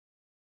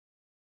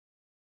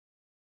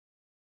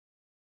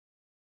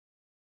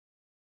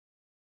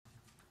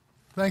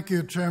Thank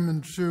you,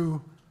 Chairman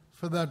Xu,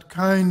 for that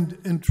kind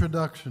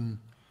introduction.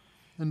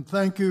 And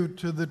thank you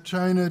to the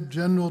China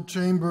General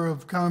Chamber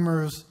of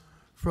Commerce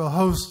for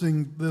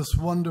hosting this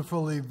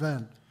wonderful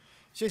event.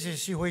 谢谢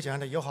徐会长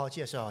的友好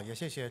介绍，也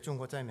谢谢中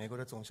国在美国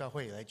的总商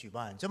会来举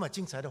办这么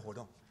精彩的活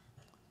动。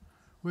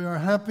We are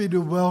happy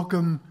to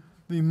welcome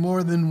the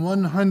more than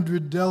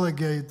 100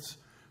 delegates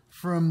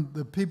from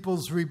the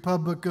People's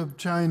Republic of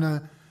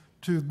China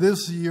to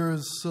this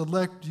year's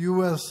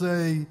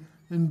SelectUSA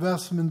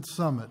Investment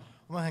Summit.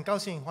 我们很高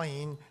兴欢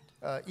迎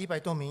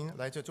100多名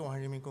来自中华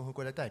人民共和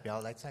国的代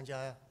表来参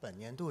加本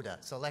年度的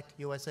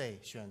SelectUSA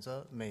选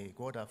择美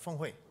国的峰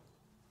会。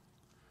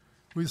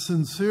We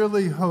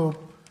sincerely hope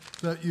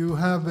that you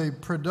have a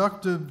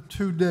productive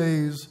 2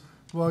 days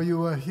while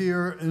you are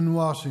here in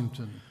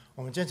Washington.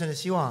 我们真诚的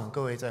希望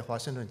各位在华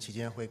盛顿期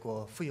间会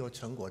过富有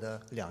成果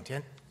的2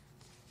天。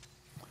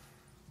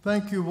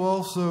Thank you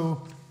also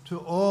to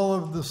all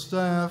of the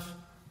staff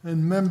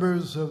and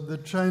members of the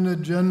China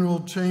General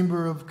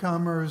Chamber of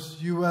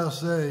Commerce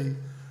USA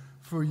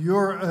for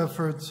your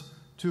efforts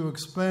to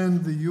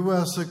expand the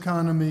U.S.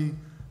 economy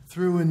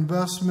through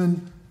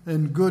investment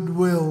and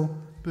goodwill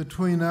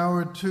between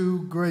our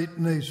 2 great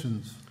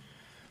nations.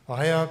 我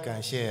还要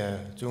感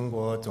谢中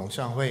国总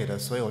商会的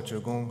所有职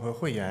工和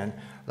会员，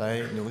来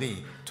努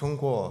力通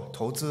过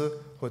投资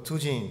和促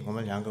进我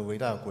们2个伟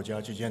大国家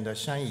之间的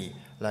善意，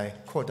来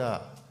扩大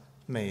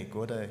美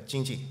国的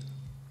经济。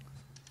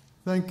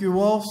Thank you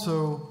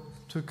also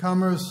to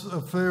Commerce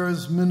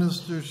Affairs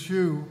Minister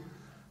Xu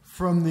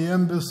from the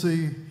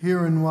embassy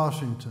here in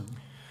Washington.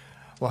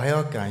 我还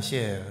要感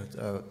谢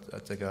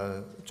这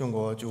个中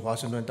国驻华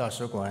盛顿大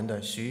使馆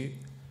的徐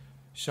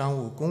商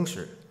务公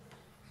使。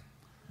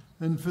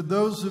And for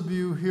those of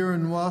you here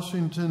in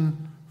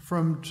Washington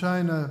from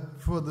China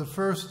for the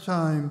first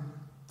time,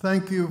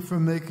 thank you for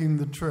making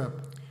the trip.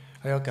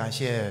 还要感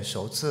谢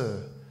首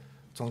次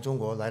从中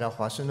国来到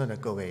华盛顿的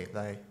各位，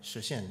来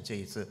实现这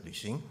一次旅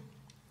行。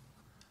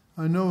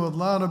I know a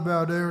lot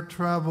about air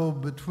travel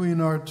between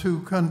our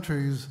 2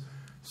 countries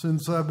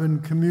since I've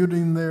been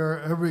commuting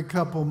there every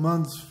couple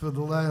months for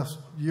the last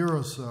year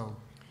or so.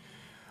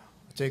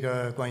 这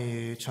个关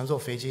于乘坐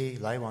飞机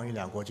来往于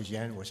2国之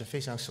间，我是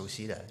非常熟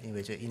悉的，因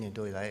为这1年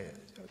多以来，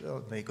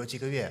每隔几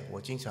个月，我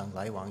经常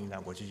来往于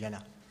2国之间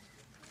的。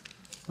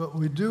But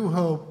we do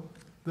hope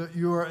that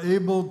you are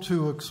able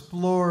to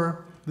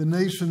explore the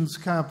nation's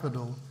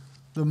capital,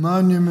 the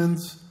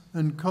monuments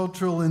and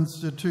cultural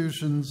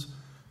institutions,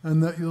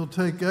 and that you'll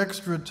take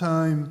extra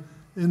time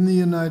in the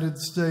United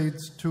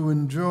States to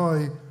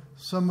enjoy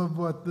some of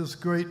what this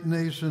great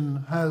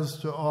nation has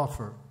to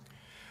offer.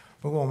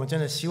 不过，我们真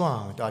的希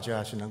望大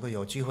家是能够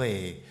有机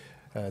会，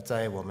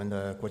在我们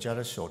的国家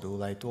的首都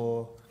来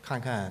多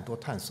看看、多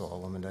探索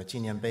我们的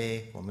纪念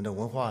碑、我们的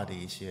文化的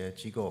一些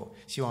机构，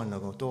希望能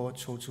够多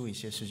抽出一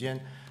些时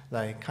间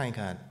来看一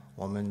看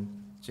我们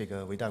这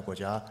个伟大国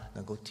家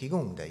能够提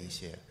供的一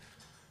些。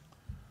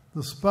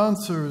The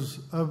sponsors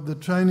of the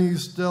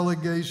Chinese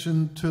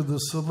delegation to the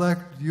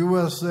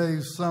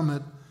SelectUSA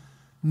Summit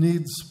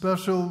need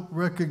special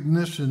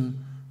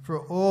recognition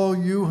for all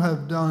you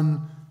have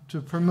done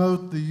to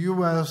promote the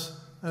U.S.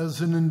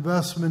 as an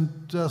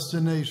investment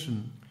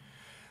destination.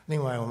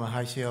 另外，我们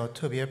还需要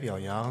特别表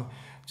扬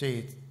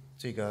这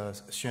个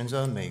选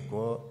择美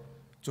国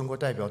中国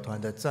代表团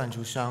的赞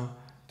助商，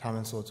他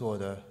们所做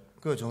的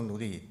各种努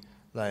力，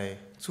来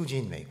促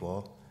进美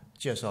国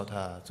介绍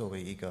它作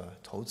为一个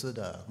投资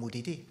的目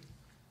的地。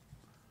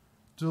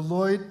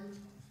Deloitte,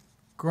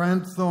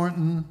 Grant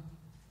Thornton,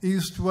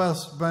 East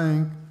West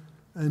Bank,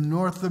 and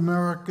North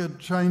America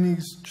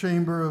Chinese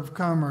Chamber of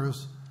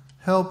Commerce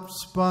helped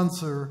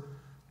sponsor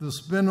the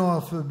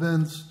spin-off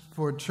events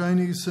for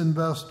Chinese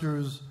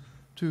investors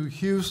to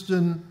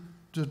Houston,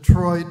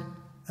 Detroit,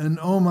 and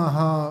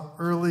Omaha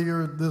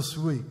earlier this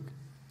week.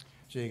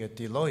 这个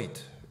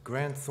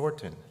Deloitte、Grant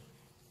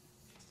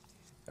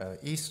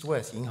Thornton、East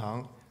West 银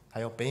行，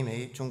还有北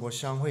美中国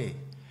商会，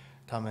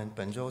他们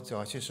本周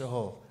早些时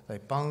候来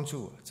帮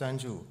助赞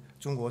助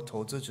中国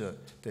投资者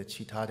的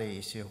其他的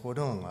一些活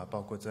动啊，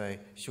包括在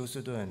休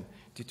斯顿、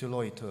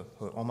Detroit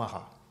和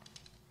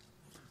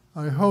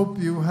Omaha。I hope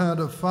you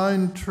had a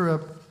fine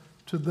trip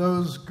to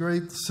those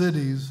great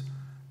cities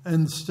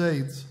and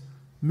states,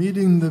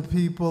 meeting the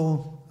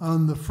people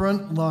on the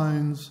front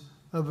lines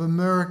of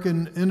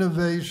American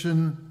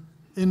innovation,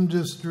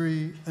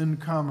 industry, and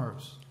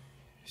commerce.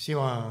 希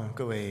望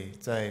各位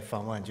在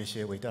访问这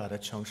些伟大的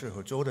城市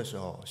和州的时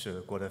候，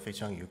是过得非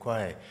常愉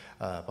快，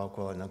包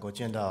括能够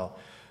见到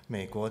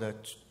美国的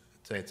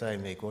在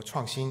美国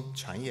创新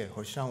产业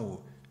和商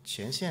务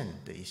前线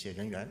的一些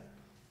人员。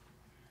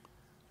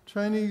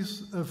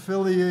Chinese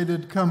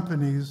affiliated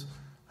companies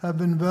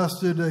have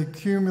invested a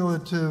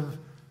cumulative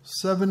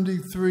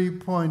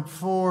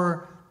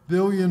 $73.4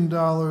 billion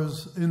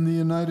in the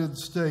United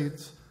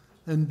States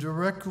and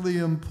directly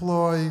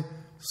employ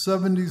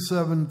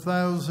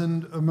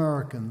 77,000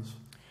 Americans.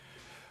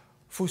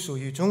 附属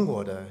于中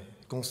国的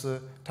公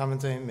司，他们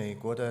在美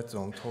国的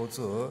总投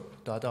资额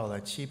达到了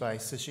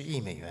740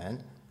亿美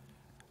元，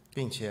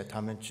并且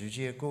他们直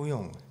接雇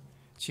佣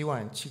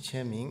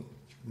77000名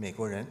美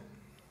国人。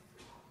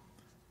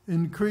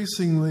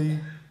Increasingly,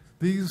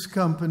 these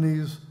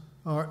companies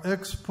are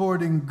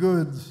exporting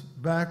goods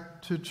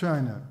back to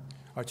China.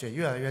 而且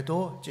越来越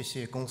多这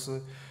些公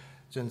司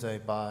正在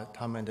把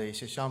他们的一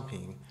些商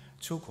品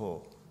出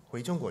口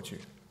回中国去。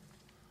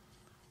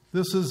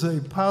This is a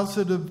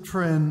positive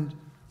trend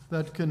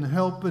that can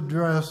help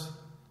address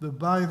the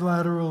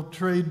bilateral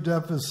trade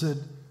deficit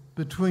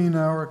between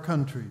our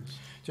countries.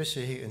 这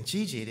是一个很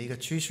积极的一个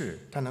趋势，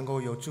它能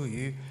够有助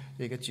于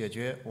这个解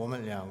决我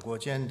们两国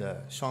间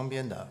的双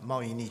边的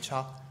贸易逆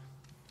差。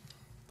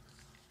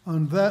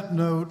On that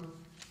note,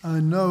 I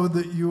know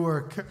that you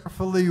are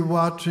carefully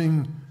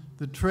watching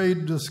the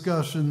trade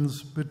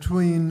discussions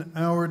between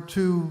our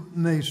two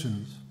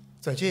nations.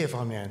 在这一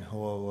方面，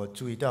我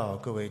注意到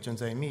各位正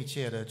在密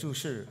切的注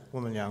视我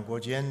们两国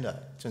间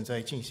的正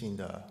在进行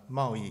的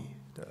贸易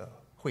的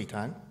会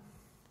谈。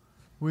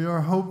We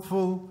are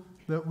hopeful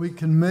that we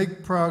can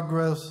make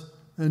progress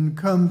and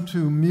come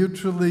to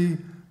mutually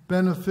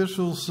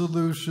beneficial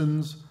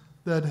solutions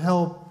that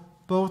help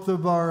both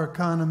of our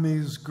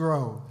economies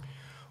grow.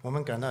 我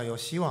们感到有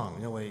希望，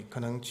认为可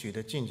能取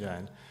得进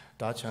展，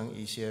达成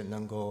一些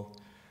能够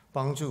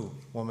帮助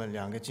我们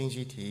两个经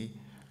济体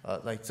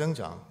来增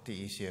长的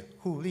一些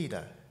互利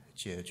的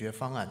解决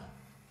方案。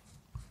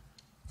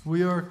We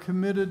are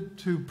committed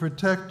to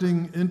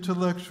protecting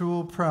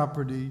intellectual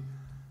property.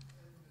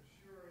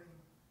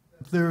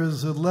 There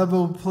is a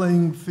level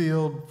playing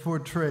field for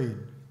trade.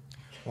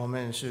 我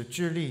们是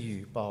致力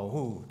于保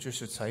护知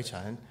识财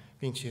产，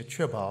并且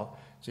确保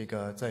这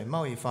个在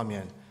贸易方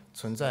面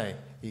存在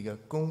一个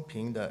公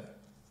平的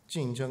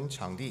竞争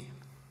场地。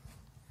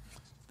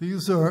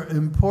These are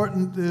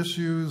important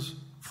issues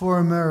for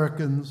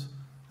Americans,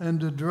 and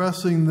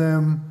addressing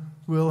them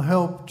will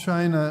help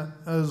China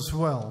as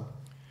well.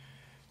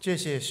 这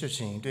些事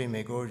情对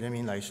美国人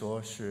民来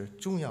说是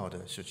重要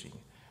的事情，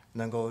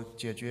能够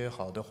解决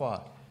好的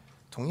话，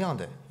同样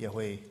的也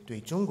会对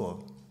中国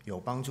有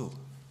帮助。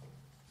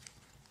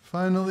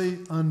Finally,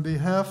 on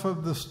behalf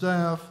of the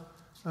staff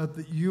at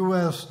the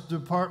U.S.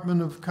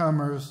 Department of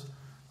Commerce,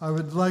 I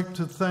would like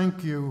to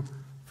thank you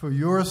for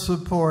your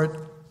support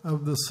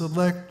of the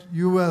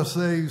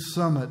SelectUSA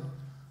Summit,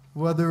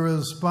 whether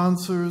as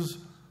sponsors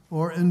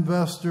or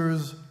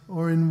investors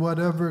or in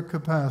whatever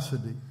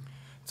capacity.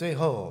 最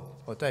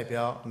后，我代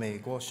表美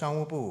国商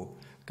务部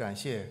感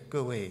谢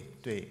各位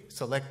对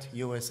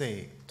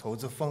SelectUSA 投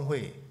资峰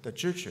会的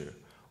支持，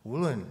无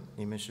论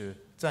你们是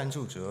赞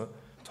助者、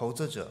投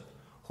资者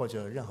或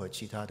者任何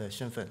其他的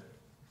身份。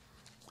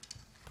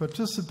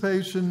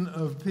Participation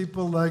of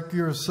people like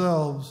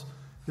yourselves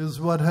is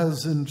what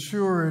has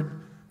ensured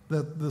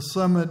that the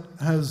summit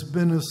has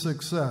been a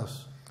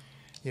success.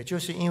 也就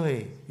是因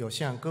为有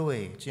像各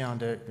位这样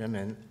的人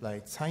们来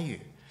参与，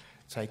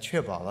才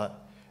确保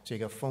了这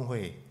个峰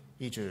会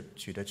一直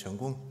取得成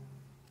功。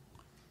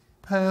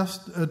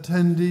Past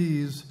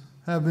attendees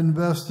have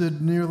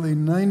invested nearly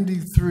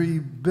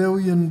 $93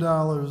 billion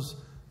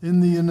in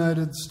the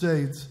United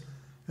States,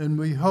 and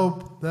we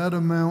hope that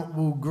amount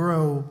will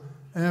grow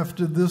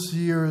after this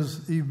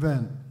year's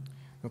event.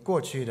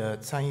 过去的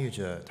参与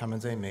者，他们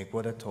在美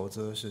国的投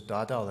资是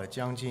达到了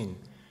将近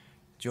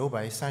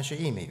930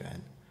亿美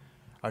元，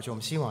而且我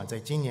们希望在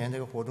今年这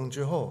个活动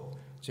之后，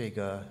这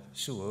个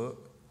数额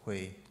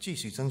会继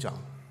续增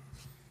长。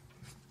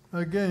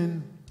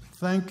Again,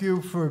 thank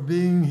you for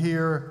being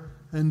here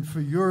and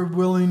for your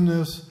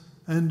willingness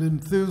and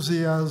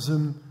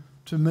enthusiasm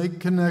to make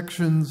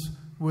connections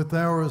with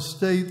our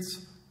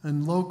states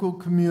and local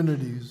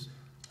communities,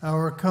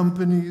 our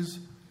companies,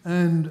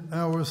 and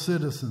our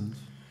citizens.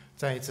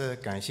 再一次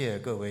感谢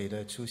各位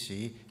的出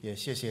席，也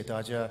谢谢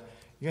大家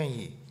愿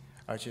意，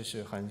而且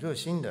是很热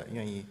心的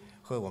愿意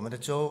和我们的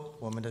州、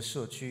我们的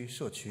社区、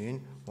社群、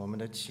我们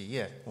的企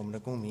业、我们的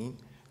公民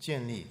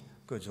建立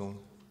各种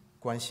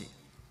关系。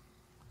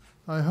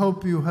I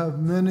hope you have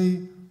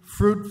many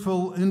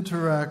fruitful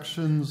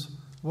interactions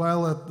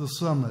while at the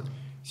summit.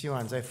 希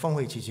望在峰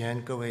会期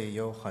间，各位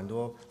有很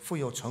多富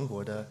有成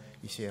果的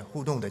一些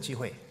互动的机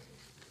会。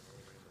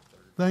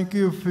Thank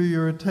you for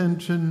your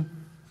attention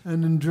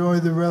and enjoy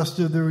the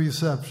rest of the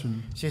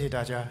reception. 谢谢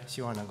大家，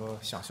希望能够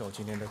享受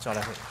今天的招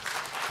待会。